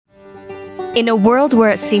In a world where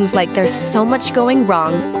it seems like there's so much going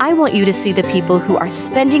wrong, I want you to see the people who are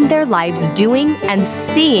spending their lives doing and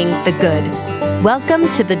seeing the good. Welcome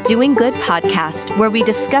to the Doing Good podcast, where we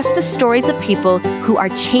discuss the stories of people who are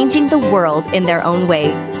changing the world in their own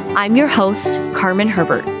way. I'm your host, Carmen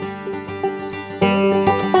Herbert.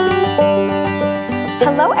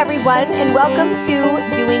 Hello, everyone, and welcome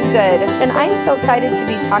to Doing Good. And I'm so excited to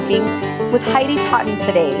be talking with Heidi Totten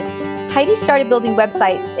today. Heidi started building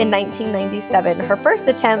websites in 1997. Her first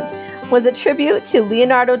attempt was a tribute to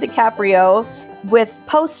Leonardo DiCaprio with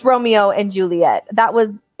Post Romeo and Juliet. That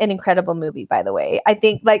was an incredible movie, by the way. I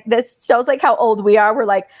think this shows how old we are. We're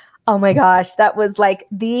like, oh my gosh, that was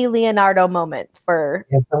the Leonardo moment for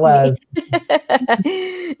Yes,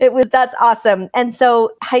 it was. That's awesome. And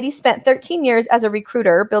so Heidi spent 13 years as a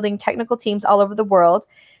recruiter building technical teams all over the world,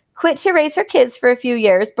 quit to raise her kids for a few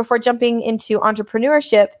years before jumping into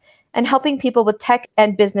entrepreneurship and helping people with tech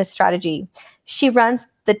and business strategy. She runs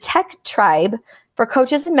the Tech Tribe for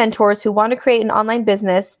coaches and mentors who want to create an online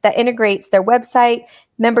business that integrates their website,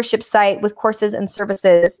 membership site with courses and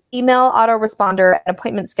services, email autoresponder, and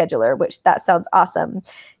appointment scheduler, which that sounds awesome.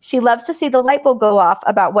 She loves to see the light bulb go off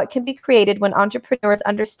about what can be created when entrepreneurs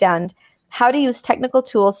understand how to use technical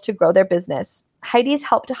tools to grow their business. Heidi's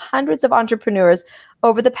helped hundreds of entrepreneurs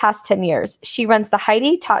over the past 10 years. She runs the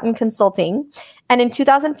Heidi Totten Consulting, and in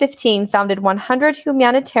 2015 founded 100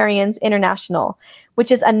 Humanitarians International,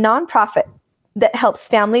 which is a nonprofit that helps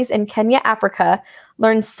families in Kenya, Africa,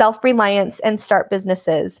 learn self-reliance and start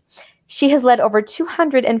businesses. She has led over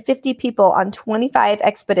 250 people on 25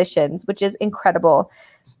 expeditions, which is incredible.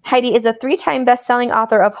 Heidi is a 3-time best-selling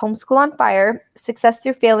author of Homeschool on Fire, Success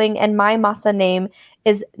Through Failing, and My Masa Name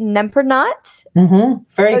is Nempernot.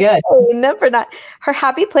 Very good. Nempernot. Her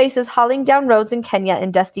happy place is hauling down roads in Kenya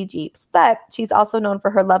in dusty Jeeps, but she's also known for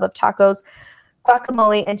her love of tacos,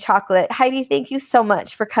 guacamole, and chocolate. Heidi, thank you so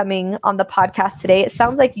much for coming on the podcast today. It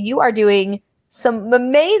sounds like you are doing some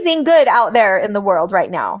amazing good out there in the world right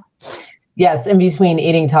now. Yes, in between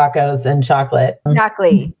eating tacos and chocolate.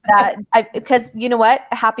 Exactly. Because you know what?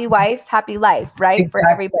 A happy wife, happy life, right? Exactly. For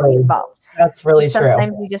everybody involved. That's really true.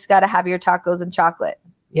 Sometimes you just got to have your tacos and chocolate.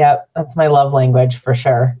 Yep, that's my love language for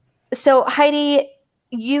sure. So Heidi,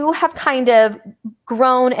 you have kind of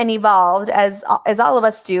grown and evolved as all of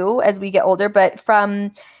us do as we get older, but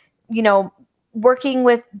from, working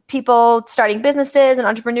with people, starting businesses and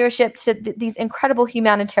entrepreneurship to these incredible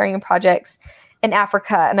humanitarian projects in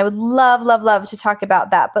Africa. And I would love, love, love to talk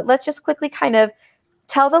about that. But let's just quickly kind of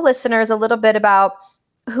tell the listeners a little bit about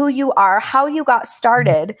who you are, how you got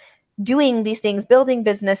started doing these things, building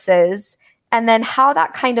businesses, and then how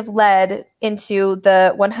that kind of led into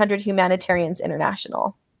the 100 Humanitarians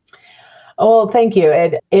International. Oh, thank you.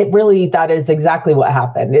 It really, that is exactly what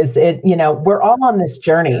happened. We're all on this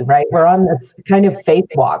journey, right? We're on this kind of faith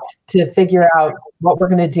walk to figure out what we're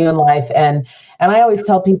going to do in life. And I always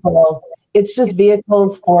tell people, it's just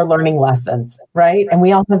vehicles for learning lessons, right? And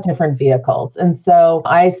we all have different vehicles. And so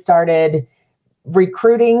I started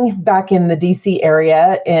recruiting back in the DC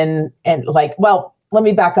area let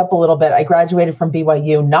me back up a little bit. I graduated from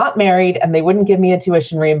BYU, not married, and they wouldn't give me a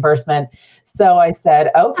tuition reimbursement. So I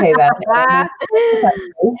said, okay, then.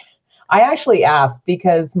 I actually asked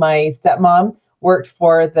because my stepmom worked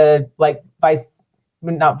for the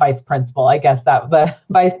not vice principal, I guess the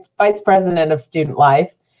vice president of student life.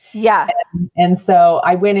 Yeah. And so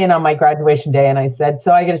I went in on my graduation day and I said,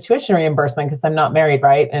 so I get a tuition reimbursement because I'm not married,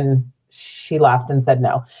 right? And she laughed and said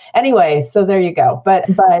no. Anyway, so there you go. But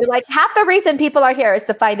you're like, half the reason people are here is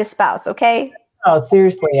to find a spouse, okay? Oh,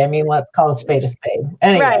 seriously. I mean, let's call a spade a spade.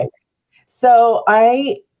 Anyway, right. So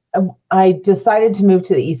I decided to move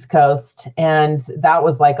to the East Coast, and that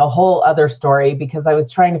was like a whole other story because I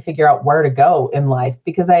was trying to figure out where to go in life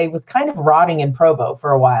because I was kind of rotting in Provo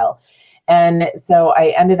for a while. And so I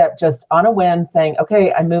ended up just on a whim saying,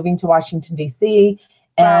 okay, I'm moving to Washington, D.C.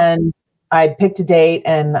 And I picked a date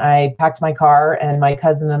and I packed my car and my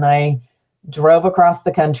cousin and I drove across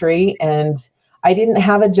the country, and I didn't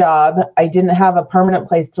have a job. I didn't have a permanent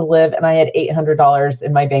place to live, and I had $800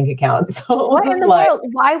 in my bank account. So what in the world?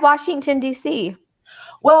 Why Washington, D.C.?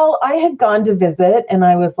 Well, I had gone to visit and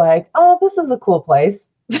I was like, oh, this is a cool place.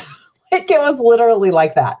 It was literally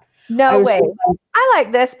like that. No way. I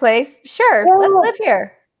like this place. Sure. Yeah. Let's live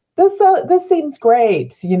here. This seems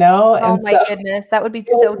great, Oh and my goodness. That would be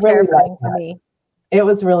so terrifying for me. It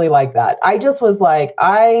was really like that. I just was like,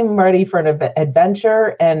 I'm ready for an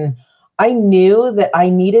adventure. And I knew that I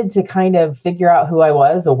needed to kind of figure out who I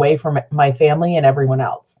was away from my family and everyone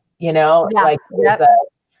else, I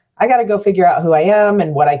got to go figure out who I am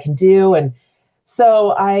and what I can do. And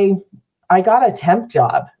so I got a temp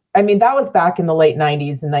job I mean, that was back in the late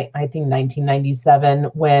 90s and I think 1997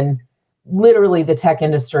 when literally the tech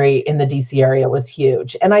industry in the DC area was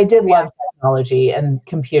huge. And I did love technology and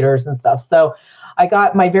computers and stuff. So I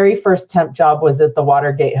got my very first temp job was at the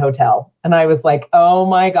Watergate Hotel. And I was like, oh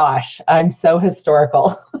my gosh, I'm so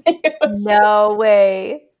historical. No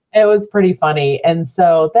way. It was pretty funny. And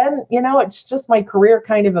so then, it's just my career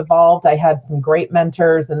kind of evolved. I had some great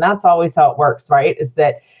mentors, and that's always how it works, right? Is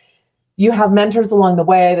that you have mentors along the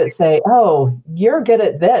way that say, oh, you're good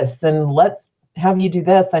at this, and let's have you do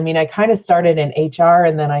this. I mean, I kind of started in HR,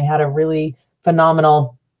 and then I had a really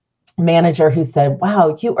phenomenal manager who said,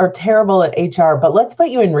 wow, you are terrible at HR, but let's put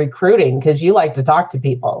you in recruiting because you like to talk to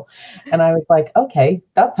people. And I was like, okay,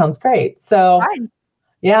 that sounds great. So Fine.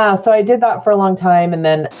 Yeah, so I did that for a long time and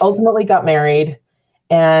then ultimately got married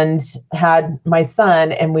and had my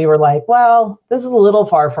son. And we were like, well, this is a little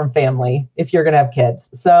far from family if you're going to have kids.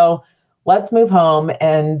 So let's move home.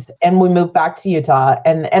 And we moved back to Utah.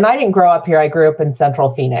 And I didn't grow up here. I grew up in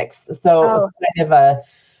Central Phoenix. So it was kind of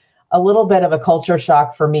a little bit of a culture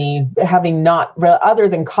shock for me, having not, other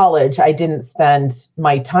than college, I didn't spend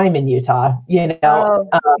my time in Utah,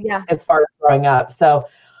 as far as growing up. So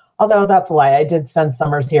although that's a lie, I did spend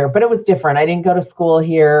summers here, but it was different. I didn't go to school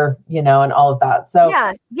here, and all of that. So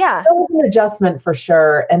yeah. So it was an adjustment for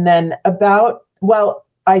sure. And then I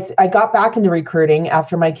got back into recruiting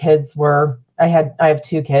after my kids I have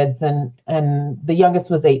 2 kids and the youngest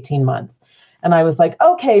was 18 months. And I was like,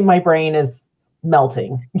 okay, my brain is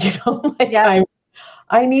melting,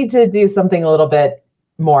 I need to do something a little bit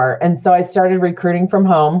more. And so I started recruiting from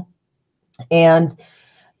home, and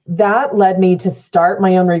that led me to start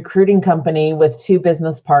my own recruiting company with 2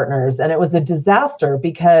 business partners. And it was a disaster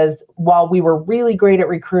because while we were really great at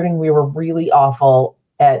recruiting, we were really awful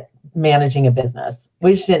at managing a business.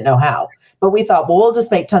 We just didn't know how. But we thought, well, we'll just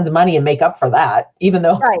make tons of money and make up for that, even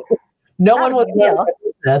though no one was in the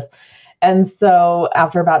business. And so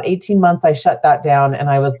after about 18 months, I shut that down and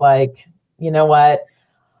I was like, you know what?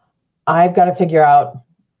 I've got to figure out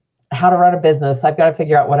how to run a business. I've got to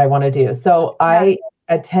figure out what I want to do. So I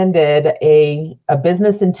attended a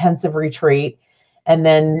business intensive retreat and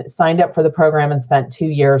then signed up for the program and spent 2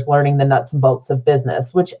 years learning the nuts and bolts of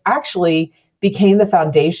business, which actually became the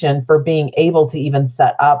foundation for being able to even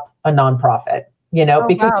set up a nonprofit,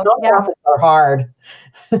 because nonprofits are hard.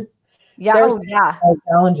 They're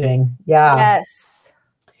challenging. Yeah. Yes.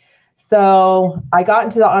 So I got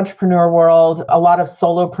into the entrepreneur world. A lot of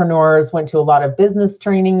solopreneurs, went to a lot of business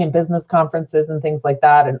training and business conferences and things like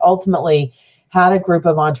that. And ultimately had a group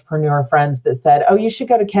of entrepreneur friends that said, oh, you should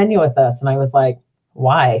go to Kenya with us. And I was like,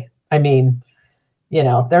 why? I mean,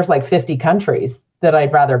 there's like 50 countries that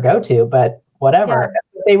I'd rather go to, but whatever.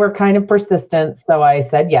 Yeah. They were kind of persistent. So I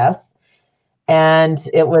said yes. And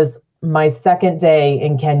it was my second day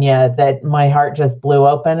in Kenya that my heart just blew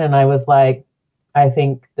open. And I was like, I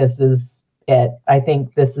think this is it. I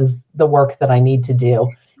think this is the work that I need to do.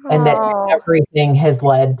 And that everything has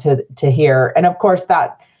led to here. And of course,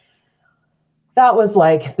 that was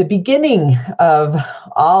like the beginning of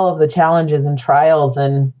all of the challenges and trials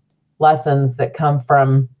and lessons that come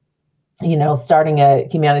from, starting a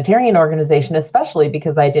humanitarian organization, especially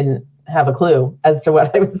because I didn't have a clue as to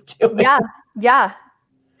what I was doing. Yeah.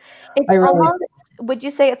 Would you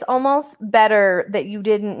say it's almost better that you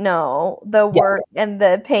didn't know the work and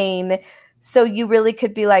the pain, so you really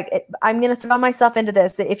could be like, I'm going to throw myself into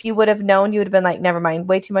this. If you would have known, you would have been like, never mind,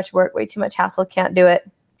 way too much work, way too much hassle, can't do it.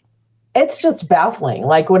 It's just baffling.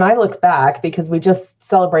 Like when I look back, because we just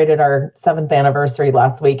celebrated our 7th anniversary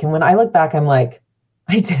last week. And when I look back, I'm like,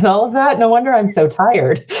 I did all of that. No wonder I'm so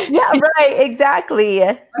tired. Yeah, right. Exactly.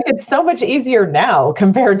 It's so much easier now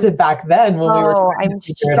compared to back then when we were. I'm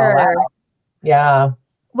sure. Yeah.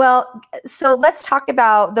 Well, so let's talk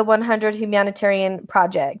about the 100 Humanitarian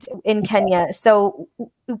Project in Kenya. So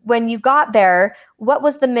when you got there, what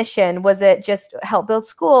was the mission? Was it just help build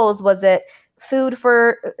schools? Was it food?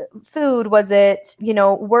 Was it,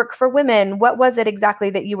 work for women? What was it exactly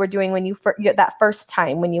that you were doing when that first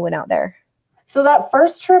time when you went out there? So that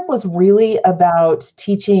first trip was really about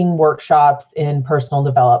teaching workshops in personal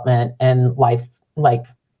development and life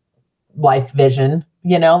vision,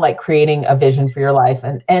 like creating a vision for your life,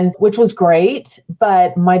 and which was great.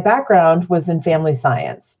 But my background is in family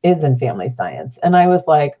science. And I was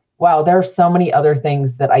like, wow, there are so many other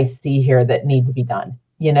things that I see here that need to be done,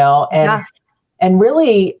 and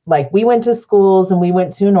really, like, we went to schools and we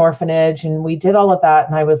went to an orphanage and we did all of that.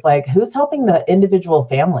 And I was like, who's helping the individual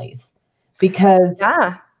families? Because,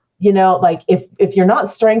 like if you're not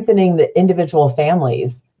strengthening the individual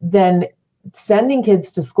families, then sending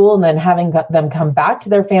kids to school and then having them come back to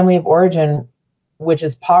their family of origin which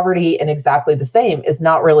is poverty and exactly the same, is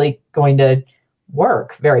not really going to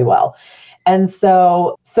work very well. And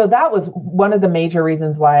so that was one of the major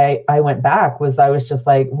reasons why I went back. Was I was just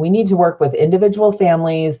like, we need to work with individual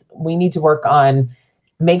families. We need to work on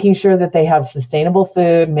making sure that they have sustainable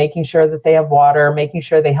food, making sure that they have water, making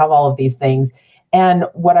sure they have all of these things. And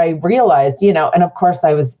what I realized, and of course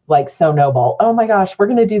I was like so noble. Oh my gosh, we're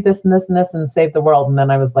going to do this and this and this and save the world. And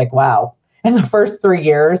then I was like, wow. In the first 3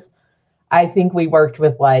 years, I think we worked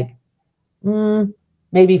with like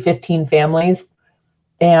maybe 15 families.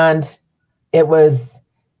 And it was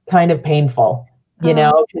kind of painful,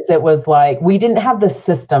 because it was like we didn't have the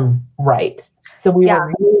system right. So we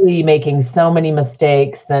were really making so many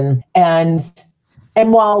mistakes. And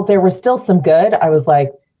while there was still some good, I was like,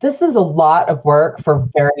 this is a lot of work for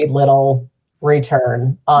very little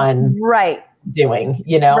return on doing,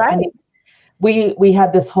 Right. I mean, we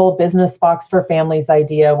had this whole business box for families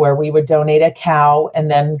idea where we would donate a cow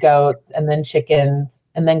and then goats and then chickens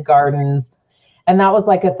and then gardens. And that was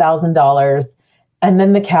like $1,000. And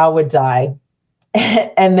then the cow would die.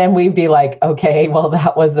 And then we'd be like, okay, well,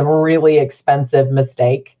 that was a really expensive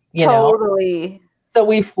mistake. Totally. So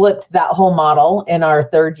we flipped that whole model in our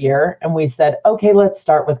 3rd year. And we said, okay, let's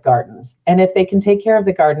start with gardens. And if they can take care of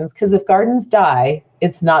the gardens, because if gardens die,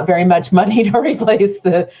 it's not very much money to replace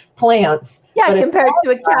the plants. Yeah, but compared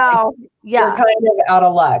to a cow. You're kind of out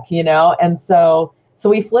of luck, And so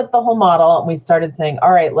we flipped the whole model and we started saying,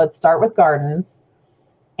 all right, let's start with gardens.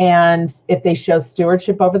 And if they show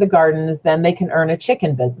stewardship over the gardens, then they can earn a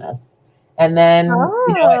chicken business. And then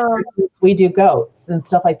at Christmas, we do goats and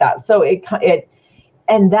stuff like that. So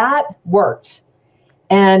and that worked.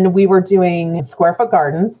 And we were doing square foot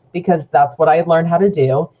gardens because that's what I had learned how to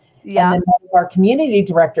do. Yeah. And then one of our community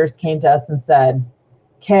directors came to us and said,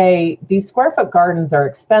 okay, these square foot gardens are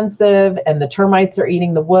expensive and the termites are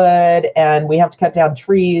eating the wood and we have to cut down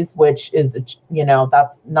trees, which is,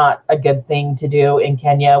 that's not a good thing to do in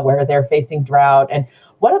Kenya where they're facing drought. And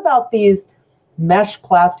what about these mesh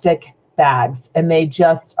plastic bags? And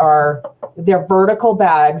they're vertical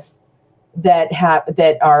bags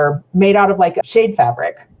that are made out of like shade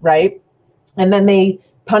fabric, right? And then they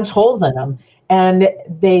punch holes in them and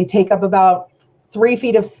they take up about 3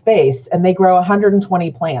 feet of space and they grow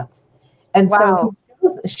 120 plants. And so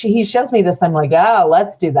he shows me this. I'm like, oh,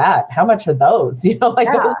 let's do that. How much are those?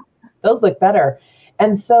 Those look better.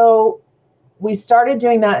 And so we started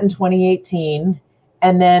doing that in 2018.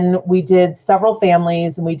 And then we did several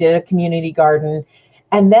families and we did a community garden.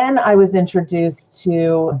 And then I was introduced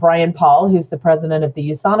to Brian Paul, who's the president of the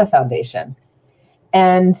USANA Foundation.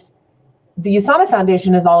 And the USANA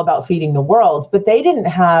Foundation is all about feeding the world, but they didn't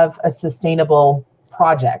have a sustainable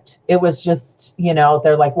project. It was just,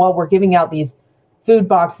 they're like, well, we're giving out these food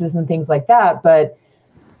boxes and things like that, but,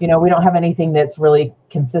 we don't have anything that's really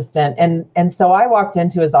consistent. And so I walked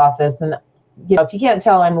into his office and, if you can't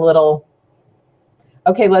tell, I'm a little,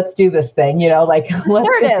 okay, let's do this thing,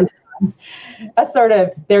 assertive.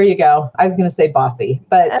 There you go. I was going to say bossy,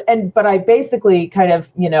 but I basically kind of,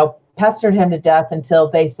 pestered him to death until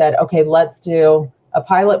they said, okay, let's do a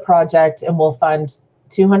pilot project and we'll fund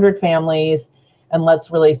 200 families and let's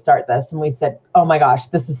really start this. And we said, oh my gosh,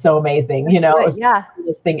 this is so amazing. It was the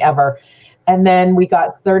coolest thing ever. And then we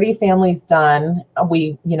got 30 families done.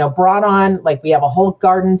 We, brought on, we have a whole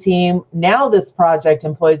garden team. Now this project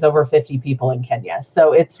employs over 50 people in Kenya.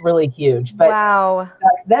 So it's really huge. But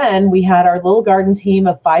back then we had our little garden team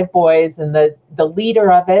of 5 boys and the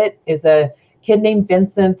leader of it is a kid named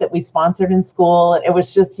Vincent that we sponsored in school. And it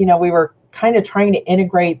was just, we were kind of trying to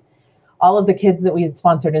integrate all of the kids that we had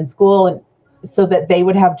sponsored in school and so that they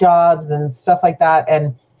would have jobs and stuff like that.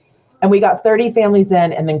 And we got 30 families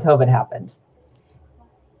in and then COVID happened.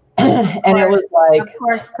 And it was like, of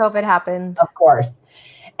course, COVID happened. Of course.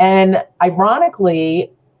 And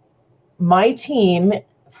ironically, my team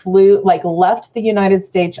left the United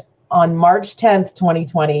States on March 10th,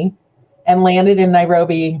 2020 and landed in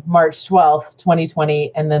Nairobi March 12th,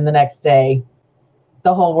 2020. And then the next day,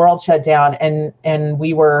 the whole world shut down and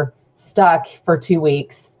we were stuck for 2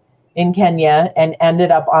 weeks in Kenya and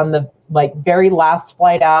ended up on the very last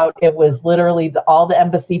flight out. It was literally all the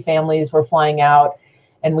embassy families were flying out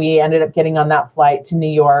and we ended up getting on that flight to New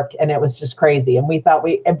York and it was just crazy. And we thought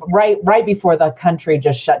right before the country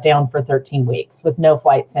just shut down for 13 weeks with no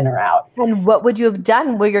flights in or out. And what would you have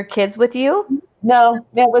done? Were your kids with you? No,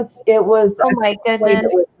 it was oh my goodness.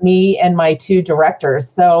 It was me and my 2 directors.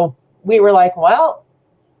 So we were like, well,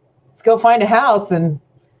 let's go find a house and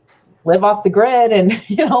live off the grid. And,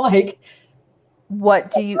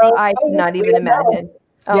 what do you, I cannot even imagine.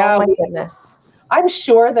 Oh my goodness. I'm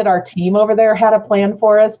sure that our team over there had a plan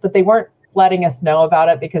for us, but they weren't letting us know about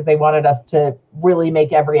it because they wanted us to really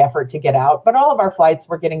make every effort to get out. But all of our flights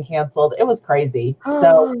were getting canceled. It was crazy.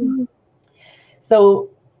 So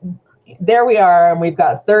there we are, and we've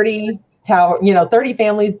got 30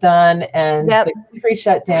 families done, and the country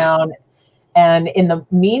shut down. And in the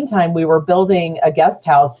meantime, we were building a guest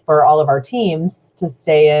house for all of our teams to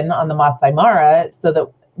stay in on the Masai Mara, so that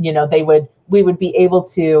we would be able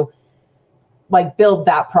to like build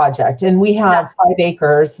that project. And we have 5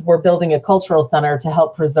 acres. We're building a cultural center to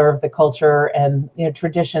help preserve the culture and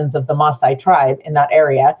traditions of the Maasai tribe in that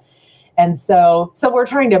area. And so we're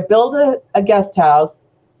trying to build a guest house,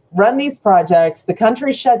 run these projects. The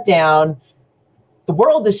country's shut down. The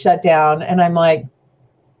world is shut down. And I'm like,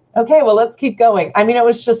 okay, well, let's keep going. I mean, it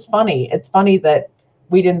was just funny. It's funny that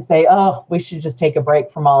we didn't say, oh, we should just take a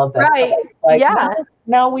break from all of this. Right. Like,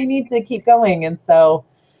 no, we need to keep going. And so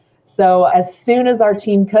as soon as our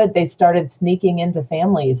team could, they started sneaking into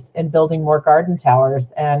families and building more garden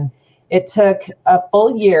towers. And it took a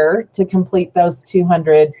full year to complete those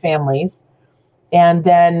 200 families. And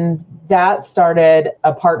then that started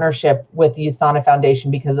a partnership with the USANA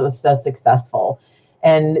Foundation because it was so successful.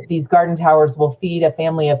 And these garden towers will feed a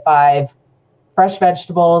family of 5 fresh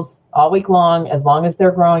vegetables all week long as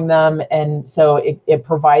they're growing them. And so it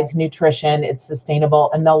provides nutrition, it's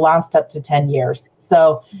sustainable, and they'll last up to 10 years.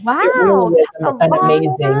 So it really is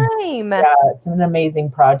it's an amazing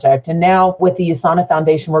project. And now with the USANA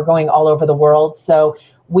Foundation, we're going all over the world. So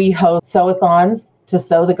we host sew-a-thons to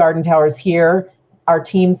sew the garden towers here. Our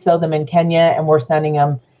teams sew them in Kenya, and we're sending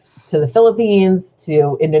them to the Philippines,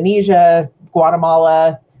 to Indonesia,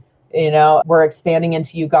 Guatemala. We're expanding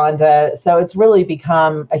into Uganda. So it's really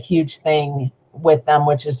become a huge thing with them,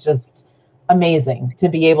 which is just amazing to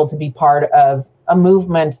be able to be part of a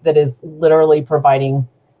movement that is literally providing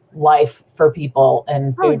life for people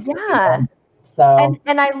and food for people. So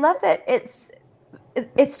and I love that it's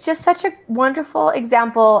just such a wonderful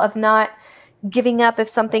example of not giving up if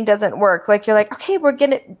something doesn't work. Like you're like, okay, we're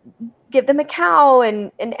gonna give them a cow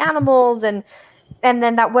and animals, and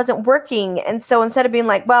then that wasn't working. And so instead of being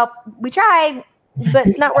like, well, we tried, but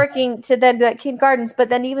it's not working, to then be like King Gardens, but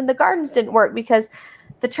then even the gardens didn't work because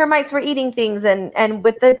the termites were eating things, and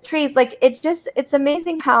with the trees, like it's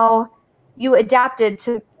amazing how you adapted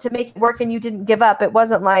to make it work and you didn't give up. It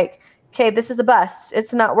wasn't like, okay, this is a bust,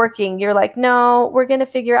 it's not working. You're like, no, we're going to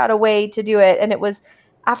figure out a way to do it. And it was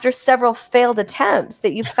after several failed attempts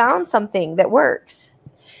that you found something that works.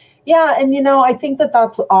 Yeah. And, I think that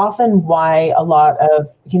that's often why a lot of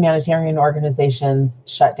humanitarian organizations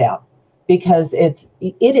shut down, because it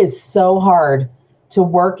is so hard to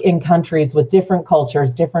work in countries with different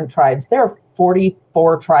cultures, different tribes. There are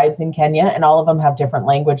 44 tribes in Kenya, and all of them have different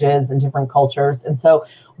languages and different cultures. And so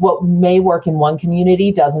what may work in one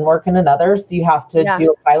community doesn't work in another. So you have to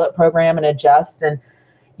do a pilot program and adjust. And,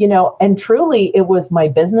 and truly it was my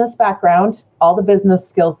business background, all the business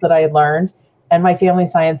skills that I had learned, and my family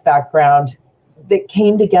science background that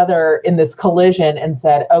came together in this collision and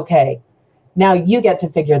said, okay, now you get to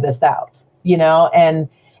figure this out,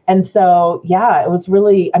 and so, it was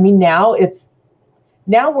really, now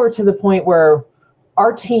we're to the point where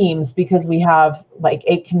our teams, because we have like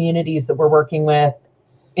 8 communities that we're working with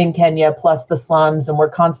in Kenya, plus the slums, and we're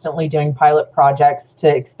constantly doing pilot projects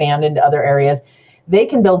to expand into other areas. They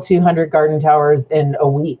can build 200 garden towers in a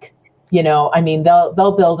week.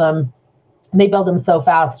 They'll build them. They build them so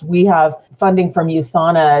fast. We have funding from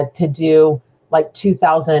USANA to do like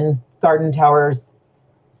 2,000 garden towers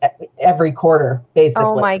every quarter, basically.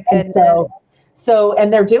 Oh my goodness.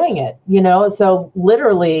 And they're doing it, so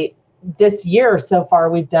literally this year so far,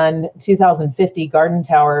 we've done 2,050 garden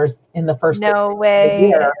towers in the first 6 months of the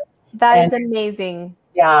year. That is amazing.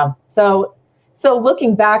 Yeah. So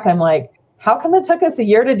looking back, I'm like, how come it took us a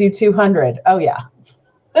year to do 200? Oh yeah.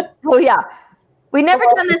 Oh yeah. We never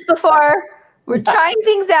done this before. We're trying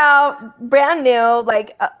things out, brand new.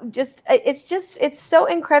 Like, it's so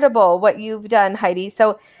incredible what you've done, Heidi.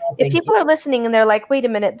 So if people are listening and they're like, wait a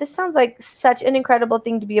minute, this sounds like such an incredible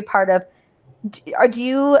thing to be a part of. Do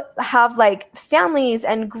you have like families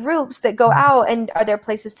and groups that go out, and are there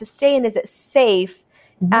places to stay, and is it safe?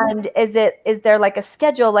 Mm-hmm. And is there like a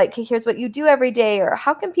schedule, like, hey, here's what you do every day? Or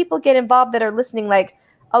how can people get involved that are listening? Like,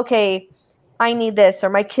 okay, I need this, or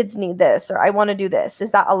my kids need this, or I want to do this.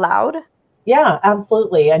 Is that allowed? Yeah,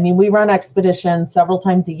 absolutely. We run expeditions several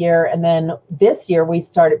times a year. And then this year we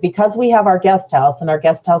started, because we have our guest house, and our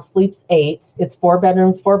guest house sleeps 8. It's 4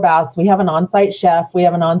 bedrooms, 4 baths. We have an on-site chef. We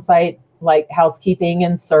have an on-site like housekeeping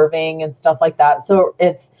and serving and stuff like that. So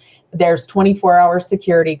there's 24-hour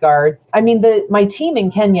security guards. my team in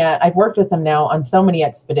Kenya, I've worked with them now on so many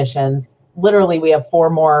expeditions. Literally, we have 4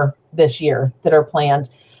 more this year that are planned.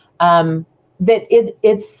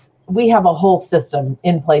 We have a whole system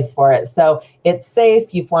in place for it. So it's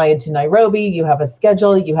safe. You fly into Nairobi, you have a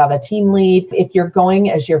schedule, you have a team lead. If you're going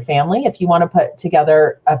as your family, if you want to put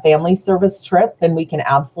together a family service trip, then we can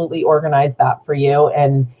absolutely organize that for you.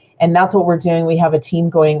 And that's what we're doing. We have a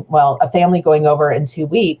family going over in 2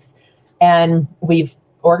 weeks, and we've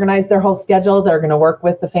organized their whole schedule. They're going to work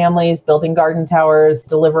with the families, building garden towers,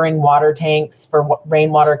 delivering water tanks for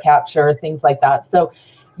rainwater capture, things like that. So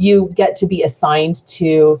you get to be assigned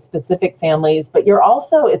to specific families, but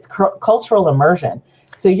it's cultural immersion.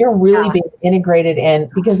 So you're really being integrated in,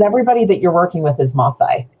 because everybody that you're working with is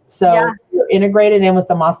Maasai. So you're integrated in with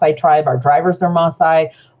the Maasai tribe. Our drivers are Maasai.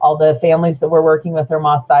 All the families that we're working with are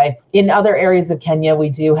Maasai. In other areas of Kenya, we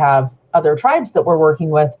do have other tribes that we're working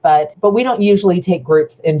with, but we don't usually take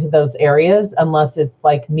groups into those areas unless it's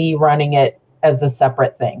like me running it as a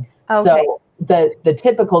separate thing. Okay. So the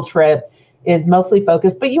typical trip is mostly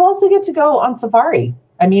focused, but you also get to go on safari.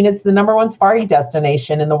 I mean, it's the number one safari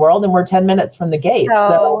destination in the world, and we're 10 minutes from the gate.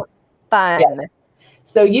 So fun. Yeah.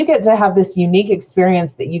 So you get to have this unique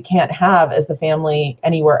experience that you can't have as a family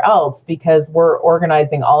anywhere else, because we're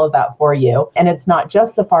organizing all of that for you. And it's not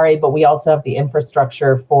just safari, but we also have the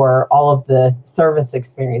infrastructure for all of the service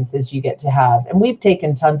experiences you get to have. And we've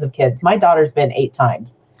taken tons of kids. My daughter's been 8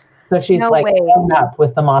 times. So she's grown up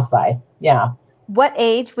with the Maasai. Yeah. What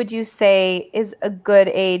age would you say is a good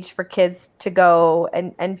age for kids to go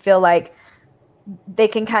and feel like they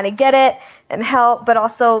can kind of get it and help, but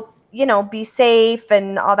also, be safe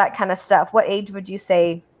and all that kind of stuff? What age would you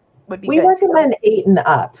say would be good? We recommend 8 and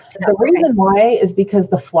up. The reason why is because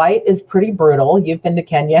the flight is pretty brutal. You've been to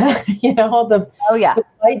Kenya, the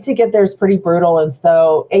flight to get there is pretty brutal. And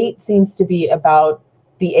so 8 seems to be about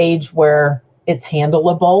the age where it's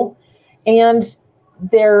handleable. And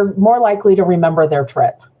they're more likely to remember their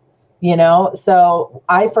trip, So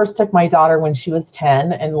I first took my daughter when she was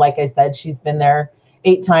 10. And like I said, she's been there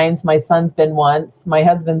 8 times. My son's been once, my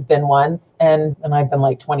husband's been once, and I've been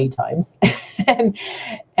like 20 times.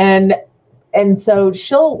 and so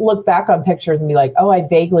she'll look back on pictures and be like, oh, I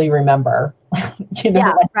vaguely remember,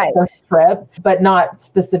 first trip, but not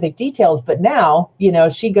specific details. But now,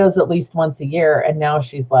 she goes at least once a year. And now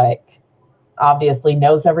she's like, obviously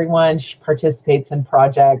knows everyone. She participates in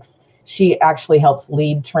projects. She actually helps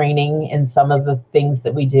lead training in some of the things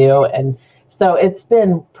that we do. And so it's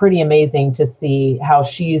been pretty amazing to see how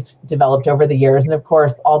she's developed over the years. And of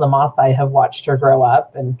course, all the Maasai have watched her grow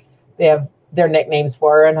up, and they have their nicknames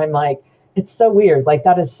for her. And I'm like, it's so weird. Like,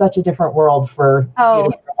 that is such a different world for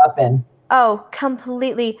you to grow up in. Oh,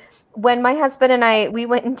 completely. When my husband and we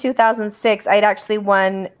went in 2006, I'd actually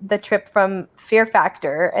won the trip from Fear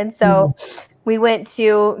Factor. And so we went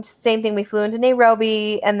to, same thing, we flew into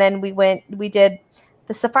Nairobi, and then we did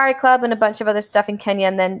the Safari Club and a bunch of other stuff in Kenya.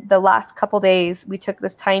 And then the last couple days, we took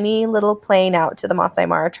this tiny little plane out to the Maasai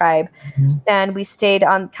Mara tribe. And we stayed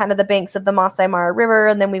on kind of the banks of the Maasai Mara River.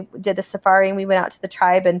 And then we did a safari, and we went out to the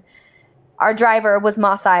tribe, and our driver was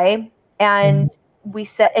Maasai. And we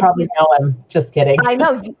said, probably know him. Just kidding. I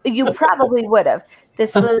know you probably would have.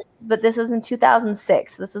 This was in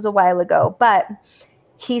 2006. This was a while ago. But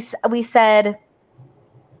we said,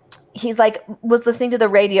 he's like, was listening to the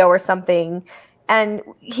radio or something, and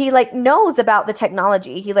he like knows about the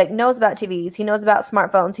technology. He like knows about TVs. He knows about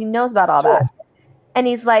smartphones. He knows about all that. And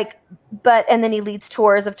he's like, and then he leads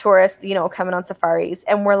tours of tourists, coming on safaris.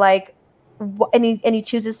 And we're like, and he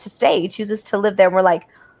chooses to stay. He chooses to live there. And we're like,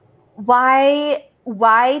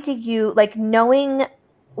 why do you, like, knowing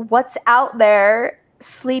what's out there,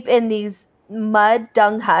 sleep in these mud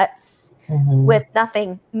dung huts with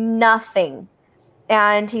nothing?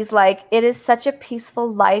 And he's like, it is such a peaceful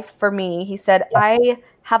life for me. He said, I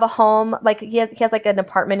have a home, like he has like an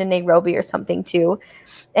apartment in Nairobi or something too.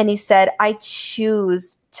 And he said, I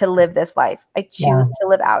choose to live this life. I choose to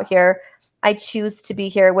live out here. I choose to be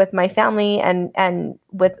here with my family and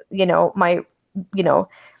with, my,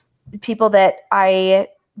 people that I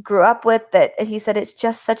grew up with. That he said, it's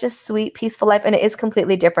just such a sweet, peaceful life. And it is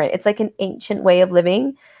completely different. It's like an ancient way of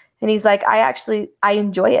living. And he's like, I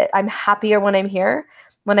enjoy it. I'm happier when I'm here.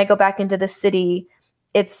 When I go back into the city,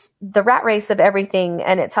 it's the rat race of everything,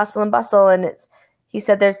 and it's hustle and bustle. And he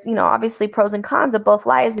said, there's, obviously pros and cons of both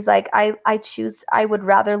lives. He's like, I would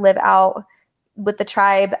rather live out with the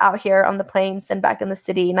tribe out here on the plains than back in the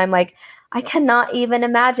city. And I'm like, I cannot even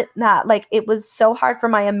imagine that. Like, it was so hard for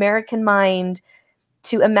my American mind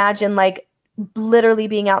to imagine, like, literally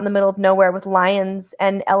being out in the middle of nowhere with lions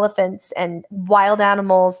and elephants and wild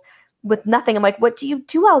animals with nothing. I'm like, what do you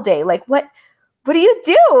do all day? Like, what do you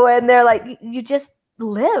do? And they're like, you just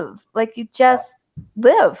live. Like, you just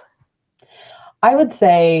live. I would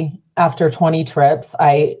say after 20 trips,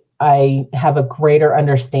 I have a greater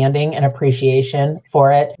understanding and appreciation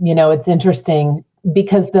for it. It's interesting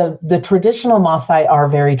because the traditional Maasai are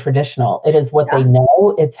very traditional. It is what they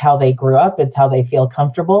know. It's how they grew up. It's how they feel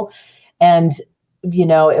comfortable. And,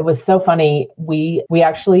 it was so funny. We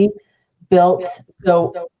actually built,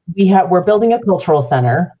 we're building a cultural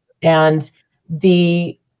center, and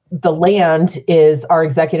the land is our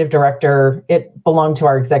executive director. It belonged to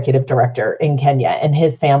our executive director in Kenya and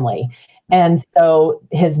his family. And so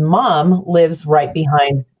his mom lives right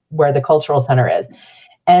behind where the cultural center is.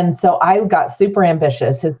 And so I got super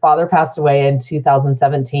ambitious. His father passed away in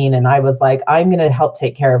 2017. And I was like, I'm going to help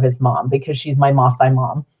take care of his mom because she's my Maasai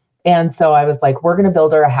mom. And so I was like, we're going to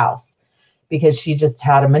build her a house because she just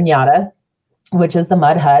had a manyatta, which is the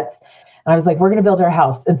mud huts. And I was like, we're going to build her a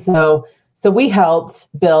house. And so we helped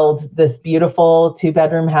build this beautiful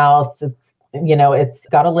 2-bedroom house. It's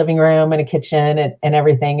got a living room and a kitchen and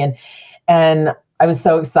everything. And I was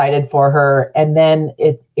so excited for her. And then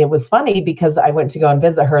it was funny because I went to go and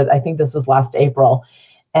visit her. I think this was last April,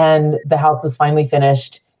 and the house was finally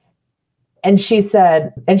finished. And she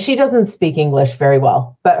said, and she doesn't speak English very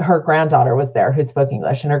well, but her granddaughter was there who spoke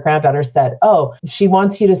English. And her granddaughter said, oh, she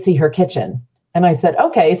wants you to see her kitchen. And I said,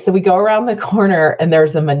 okay. So we go around the corner and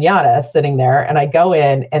there's a manyatta sitting there. And I go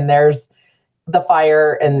in and there's the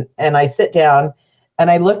fire and I sit down and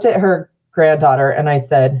I looked at her granddaughter and I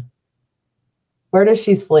said, where does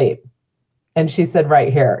she sleep? And she said,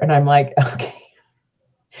 right here. And I'm like, okay.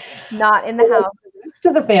 Not in the house.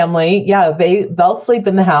 To the family. Yeah. They'll sleep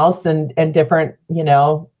in the house and different,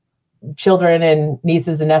 children and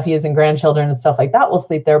nieces and nephews and grandchildren and stuff like that will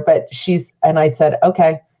sleep there. But and I said,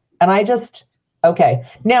 okay. And okay.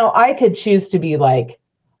 Now I could choose to be like,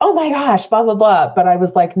 oh my gosh, blah, blah, blah. But I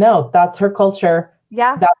was like, no, that's her culture.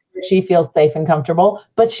 Yeah. That's where she feels safe and comfortable,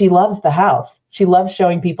 but she loves the house. She loves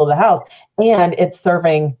showing people the house, and it's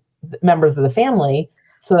serving members of the family.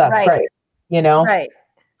 So that's great, Right.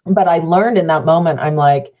 But I learned in that moment, I'm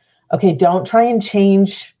like, okay, don't try and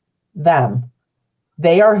change them.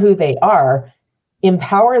 They are who they are.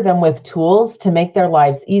 Empower them with tools to make their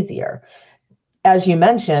lives easier. As you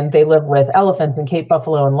mentioned, they live with elephants and Cape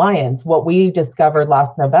buffalo and lions. What we discovered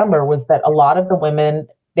last November was that a lot of the women,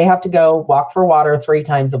 they have to go walk for water 3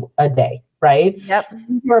 times a day, right? Yep.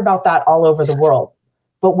 We hear about that all over the world.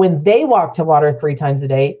 But when they walk to water 3 times a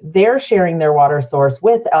day, they're sharing their water source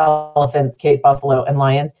with elephants, Cape buffalo, and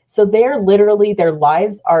lions. So their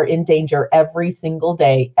lives are in danger every single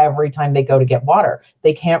day, every time they go to get water.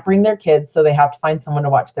 They can't bring their kids, so they have to find someone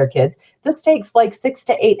to watch their kids. This takes like 6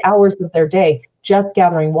 to 8 hours of their day just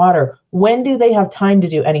gathering water. When do they have time to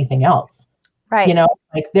do anything else? Right.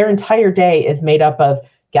 Like their entire day is made up of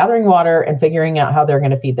gathering water and figuring out how they're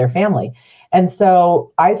going to feed their family. And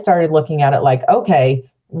so I started looking at it like, okay,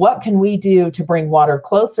 what can we do to bring water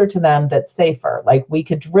closer to them that's safer? Like we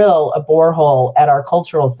could drill a borehole at our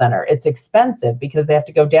cultural center. It's expensive because they have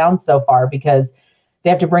to go down so far because they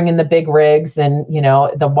have to bring in the big rigs and,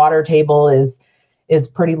 the water table is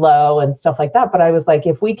pretty low and stuff like that. But I was like,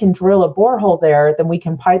 if we can drill a borehole there, then we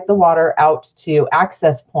can pipe the water out to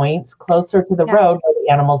access points closer to the road where the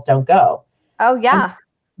animals don't go. Oh, yeah.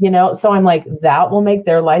 And, so I'm like, that will make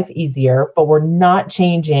their life easier, but we're not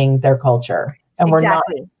changing their culture. And we're not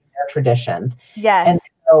changing their traditions. Yes.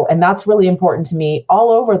 And that's really important to me all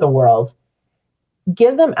over the world.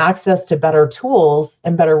 Give them access to better tools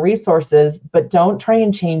and better resources, but don't try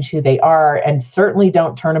and change who they are. And certainly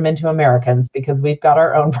don't turn them into Americans because we've got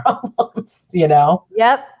our own problems,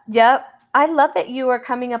 Yep. I love that you are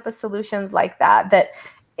coming up with solutions like that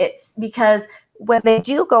it's because when they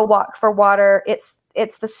do go walk for water,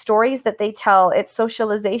 it's the stories that they tell, it's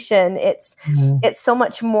socialization, it's so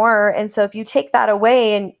much more. And so if you take that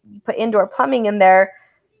away and you put indoor plumbing in there,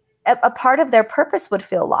 a part of their purpose would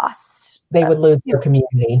feel lost. They would lose their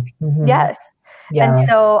community. Mm-hmm. Yes. Yeah. And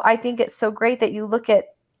so I think it's so great that you look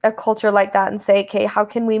at a culture like that and say, okay, how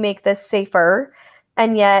can we make this safer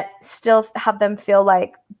and yet still have them feel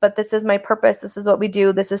like, but this is my purpose, this is what we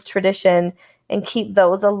do, this is tradition, and keep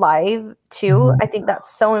those alive too. Mm-hmm. I think that's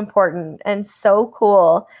so important and so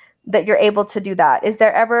cool that you're able to do that. Has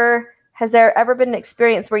there ever been an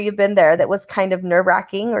experience where you've been there that was kind of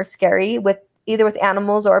nerve-wracking or scary with either with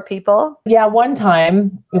animals or people? Yeah, one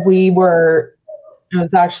time it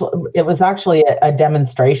was actually a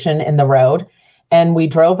demonstration in the road, and we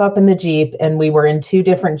drove up in the Jeep, and we were in 2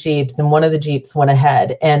 different Jeeps, and one of the Jeeps went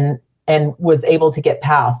ahead and was able to get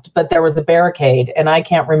past, but there was a barricade, and I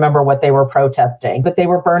can't remember what they were protesting, but they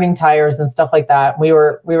were burning tires and stuff like that. We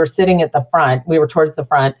were sitting at the front, we were towards the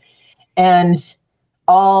front, and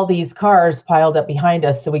all these cars piled up behind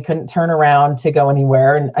us, so we couldn't turn around to go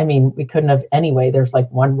anywhere. And I mean, we couldn't have anyway. There's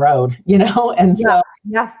like one road, and so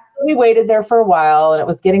we waited there for a while, and it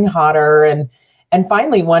was getting hotter. And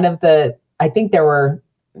finally, I think there were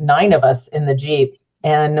 9 of us in the Jeep,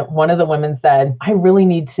 and one of the women said, "I really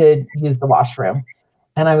need to use the washroom."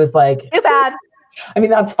 And I was like, too bad. I mean,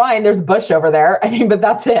 that's fine. There's a bush over there. I mean, but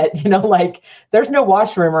that's it. Like there's no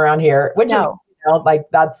washroom around here, which is, like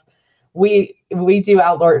we do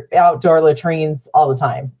outdoor latrines all the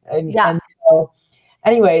time. And so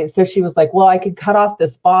anyway, so she was like, well, I could cut off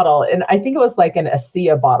this bottle. And I think it was like an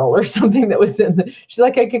ASEA bottle or something that was she's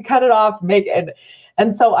like, I could cut it off, make it.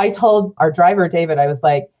 And so I told our driver, David, I was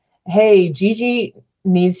like, hey, Gigi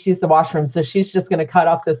needs to use the washroom. So she's just going to cut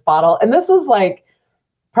off this bottle. And this was like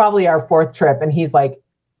probably our 4th trip. And he's like,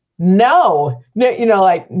 no,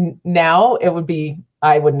 like now it would be,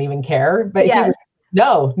 I wouldn't even care. But he was,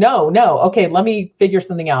 no. Okay, let me figure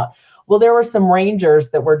something out. Well, there were some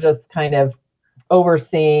rangers that were just kind of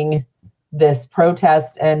overseeing this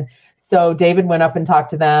protest. And so David went up and talked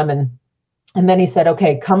to them. And then he said,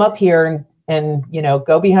 okay, come up here and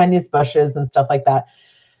go behind these bushes and stuff like that.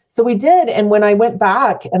 So we did. And when I went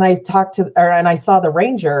back and I I saw the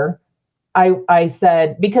ranger, I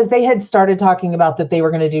said, because they had started talking about that they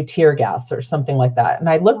were going to do tear gas or something like that. And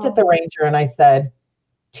I looked at the ranger and I said,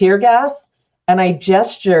 tear gas? And I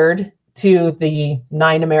gestured to the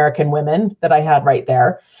 9 American women that I had right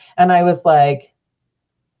there. And I was like,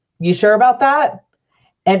 you sure about that?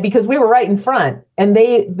 And because we were right in front, and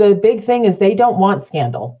the big thing is they don't want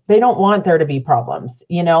scandal. They don't want there to be problems,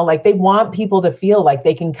 like they want people to feel like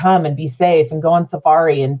they can come and be safe and go on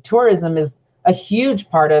safari, and tourism is a huge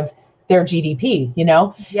part of their GDP,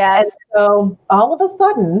 Yes. And so all of a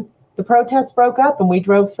sudden the protests broke up and we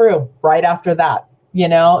drove through right after that,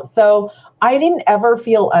 so I didn't ever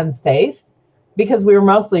feel unsafe because we were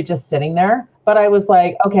mostly just sitting there, but I was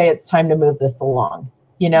like, okay, it's time to move this along,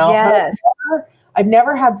 Yes. I've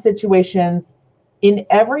never had situations in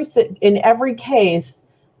every case,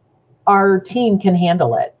 our team can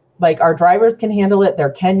handle it. Like our drivers can handle it.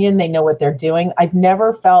 They're Kenyan. They know what they're doing. I've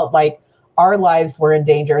never felt like our lives were in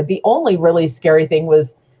danger. The only really scary thing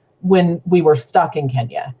was when we were stuck in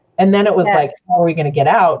Kenya. And then it was like, how are we going to get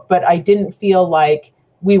out? But I didn't feel like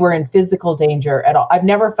we were in physical danger at all. I've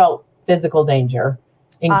never felt physical danger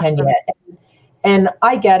in Kenya. And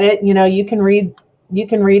I get it. You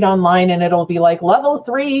can read online and it'll be like level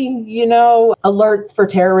 3, alerts for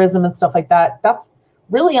terrorism and stuff like that. That's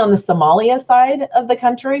really on the Somalia side of the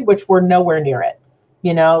country, which we're nowhere near it,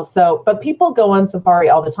 so, but people go on safari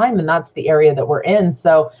all the time and that's the area that we're in.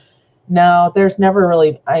 So no, there's never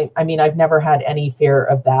really, I mean, I've never had any fear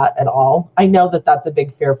of that at all. I know that that's a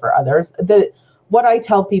big fear for others. What I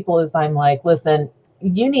tell people is I'm like, listen,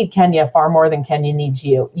 you need Kenya far more than Kenya needs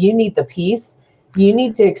you. You need the peace. You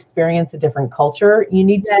need to experience a different culture. You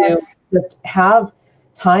need to just have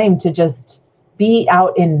time to just be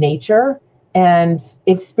out in nature and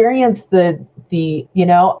experience the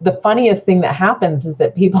funniest thing that happens is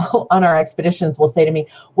that people on our expeditions will say to me,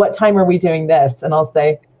 what time are we doing this? And I'll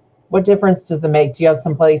say, what difference does it make? Do you have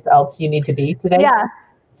someplace else you need to be today? Yeah.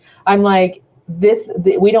 I'm like,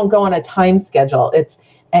 we don't go on a time schedule.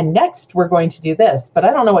 And next we're going to do this, but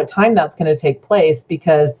I don't know what time that's going to take place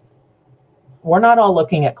because we're not all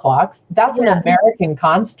looking at clocks. That's an American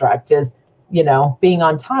construct is, being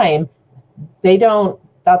on time.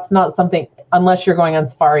 That's not something, unless you're going on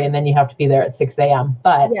safari and then you have to be there at 6 a.m.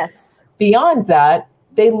 But beyond that,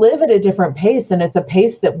 they live at a different pace, and it's a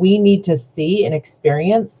pace that we need to see and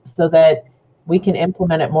experience so that we can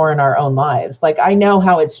implement it more in our own lives. Like I know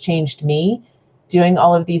how it's changed me doing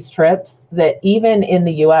all of these trips, that even in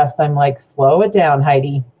the US, I'm like, slow it down,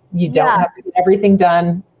 Heidi. You don't have to get everything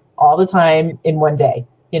done all the time in one day,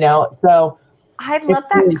 So I love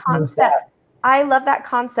that concept. I love that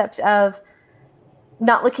concept of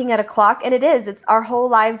not looking at a clock. And it's our whole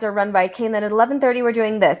lives are run by, okay, and then at 11:30 we're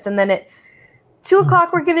doing this. And then at 2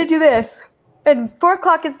 o'clock we're going to do this. And 4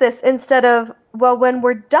 o'clock is this, instead of, well, when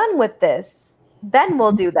we're done with this, then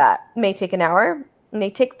we'll do that. It may take an hour,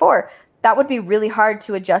 may take 4. That would be really hard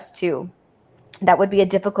to adjust to. That would be a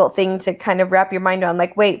difficult thing to kind of wrap your mind around,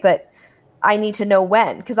 like, wait, but I need to know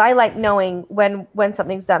when, because I like knowing when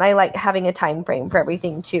something's done. I like having a time frame for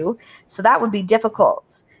everything too. So that would be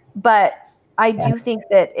difficult. But I do think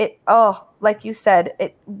that like you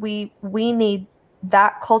said, we need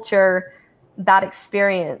that culture, that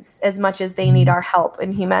experience as much as they need our help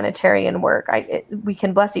in humanitarian work. We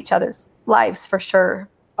can bless each other's lives for sure.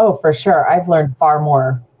 Oh, for sure. I've learned far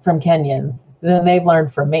more from Kenyans than they've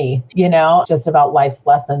learned from me, just about life's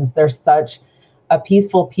lessons. There's such a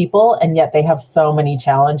peaceful people, and yet they have so many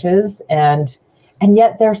challenges, and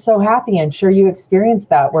yet they're so happy. I'm sure you experienced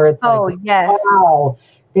that, where it's like, yes. Wow,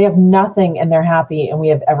 they have nothing and they're happy, and we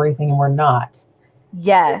have everything and we're not.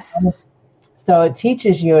 Yes. So it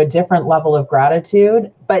teaches you a different level of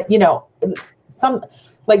gratitude. But, some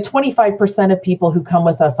like 25% of people who come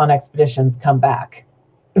with us on expeditions come back.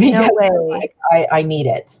 No way. Like, I need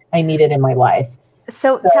it. I need it in my life.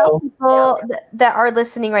 So tell people that are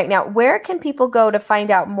listening right now, where can people go to find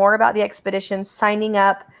out more about the expedition, signing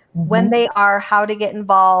up, when they are, how to get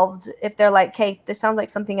involved, if they're like, hey, this sounds like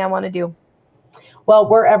something I want to do? Well,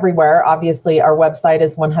 we're everywhere. Obviously, our website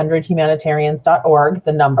is 100humanitarians.org,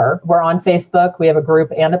 the number. We're on Facebook. We have a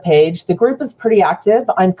group and a page. The group is pretty active.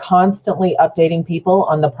 I'm constantly updating people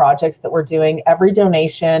on the projects that we're doing. Every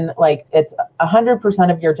donation, like it's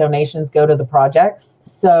 100% of your donations go to the projects.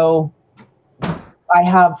 So I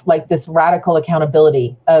have like this radical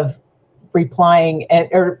accountability of replying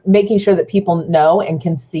or making sure that people know and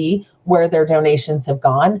can see where their donations have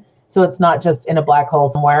gone. So it's not just in a black hole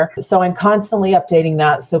somewhere. So I'm constantly updating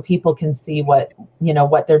that so people can see what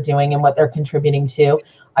they're doing and what they're contributing to.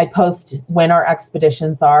 I post when our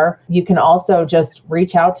expeditions are. You can also just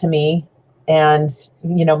reach out to me and,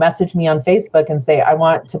 message me on Facebook and say, I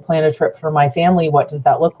want to plan a trip for my family. What does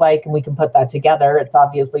that look like? And we can put that together. It's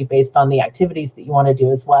obviously based on the activities that you want to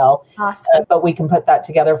do as well. Awesome. But we can put that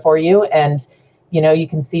together for you. And, you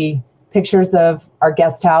can see pictures of our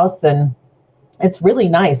guest house, and it's really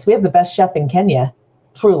nice. We have the best chef in Kenya,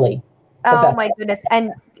 truly. Oh my goodness.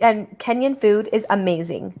 And Kenyan food is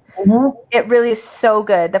amazing. Mm-hmm. It really is so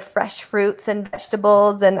good. The fresh fruits and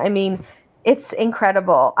vegetables. And I mean, it's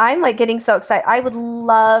incredible. I'm like getting so excited. I would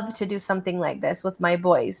love to do something like this with my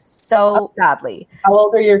boys so badly. How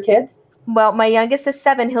old are your kids? Well, my youngest is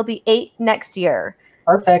 7. He'll be 8 next year.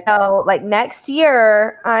 Perfect. So like next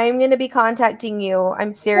year, I'm going to be contacting you.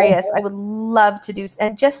 I'm serious. I would love to do,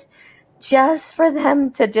 and just for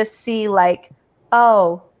them to just see like,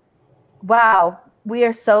 oh, wow, we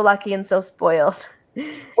are so lucky and so spoiled.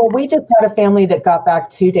 Well, we just had a family that got back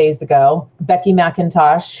 2 days ago, Becky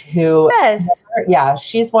McIntosh, who,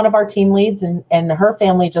 she's one of our team leads, and her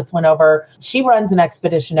family just went over. She runs an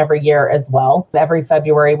expedition every year as well, every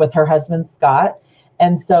February with her husband, Scott.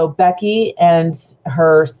 And so Becky and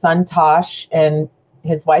her son, Tosh, and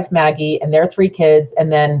his wife, Maggie, and their 3 kids,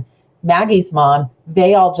 and then Maggie's mom,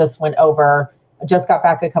 they all just went over, just got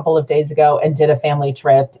back a couple of days ago and did a family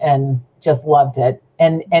trip and just loved it.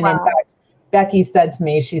 And in fact, Becky said to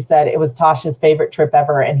me, she said it was Tosh's favorite trip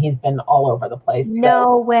ever, and he's been all over the place.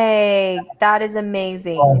 No way. That is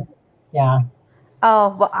amazing. Yeah.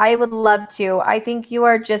 Oh, well, I would love to. I think you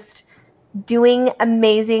are just doing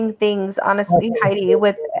amazing things, honestly, Heidi,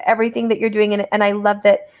 with everything that you're doing. And I love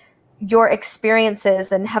that your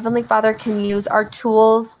experiences and Heavenly Father can use our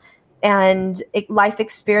tools and life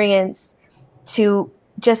experience to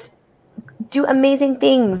just do amazing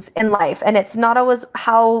things in life. And it's not always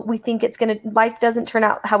how we think life doesn't turn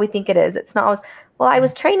out how we think it is. It's not always, well, I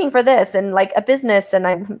was training for this and like a business and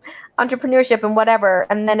I'm entrepreneurship and whatever.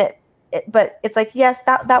 And then but it's like, yes,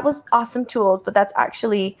 that was awesome tools, but that's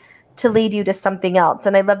actually to lead you to something else.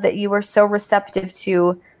 And I love that you were so receptive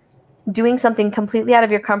to doing something completely out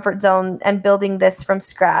of your comfort zone and building this from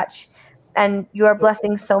scratch. And you are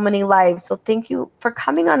blessing so many lives. So thank you for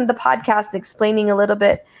coming on the podcast, explaining a little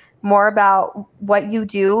bit more about what you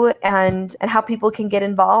do and how people can get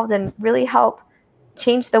involved and really help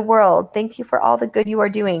change the world. Thank you for all the good you are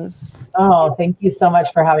doing. Oh, thank you so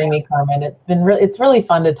much for having me, Carmen. It's really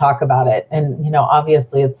fun to talk about it. And,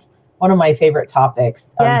 obviously it's one of my favorite topics.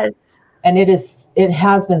 Yes. And it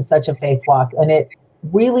has been such a faith walk, and it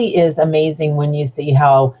really is amazing when you see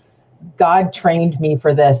how God trained me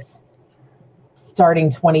for this starting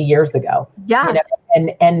 20 years ago. Yeah.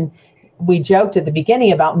 And we joked at the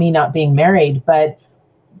beginning about me not being married, but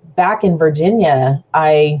back in Virginia,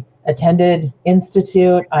 I attended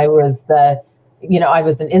Institute. I was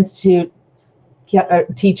an Institute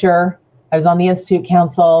teacher. I was on the Institute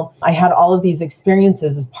Council. I had all of these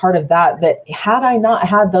experiences as part of that had I not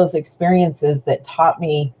had those experiences that taught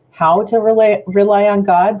me how to rely on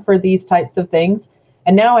God for these types of things.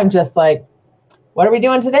 And now I'm just like, what are we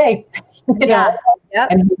doing today? Yep.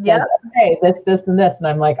 And he says, okay, this, and this. And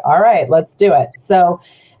I'm like, all right, let's do it. So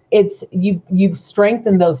it's, you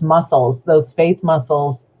strengthen those muscles, those faith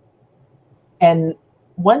muscles. And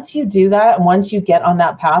once you do that, and once you get on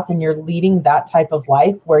that path and you're leading that type of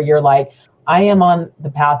life where you're like, I am on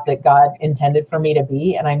the path that God intended for me to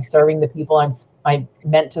be, and I'm serving the people I'm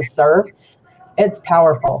meant to serve, it's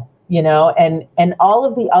powerful, and all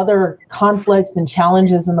of the other conflicts and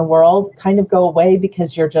challenges in the world kind of go away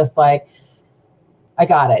because you're just like, I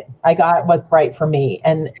got it. I got what's right for me.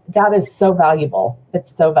 And that is so valuable. It's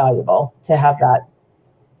so valuable to have that.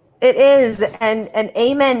 It is. And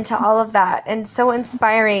amen to all of that. And so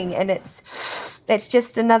inspiring. And it's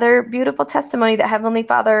just another beautiful testimony that Heavenly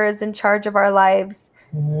Father is in charge of our lives.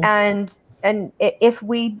 Mm-hmm. And if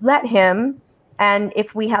we let him, and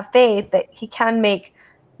if we have faith that he can make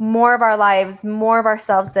more of our lives, more of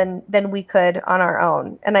ourselves than we could on our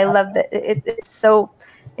own. And I love that.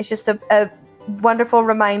 It's just a wonderful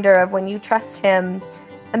reminder of when you trust him,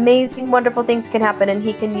 amazing, wonderful things can happen, and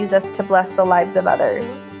he can use us to bless the lives of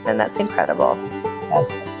others. And that's incredible. Yes.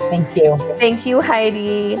 Thank you. Thank you,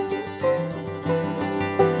 Heidi.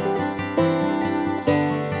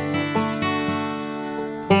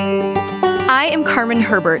 I am Carmen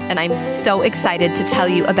Herbert, and I'm so excited to tell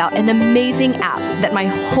you about an amazing app that my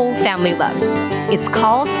whole family loves. It's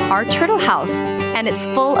called Our Turtle House, and it's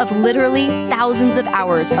full of literally thousands of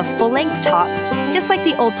hours of full-length talks, just like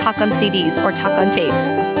the old Talk on CDs or Talk on tapes,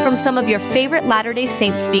 from some of your favorite Latter-day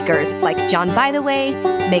Saints speakers like John Bytheway,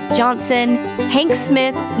 Meg Johnson, Hank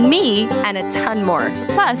Smith, me, and a ton more.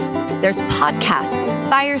 Plus, there's podcasts,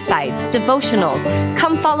 firesides, devotionals,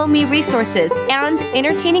 come follow me resources, and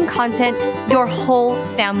entertaining content your whole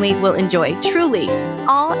family will enjoy, truly,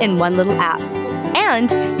 all in one little app.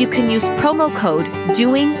 And you can use promo code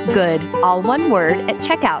DOINGGOOD, all one word, at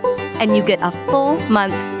checkout, and you get a full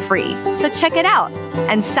month free. So check it out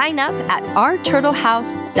and sign up at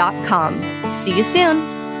ourturtlehouse.com. See you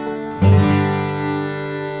soon.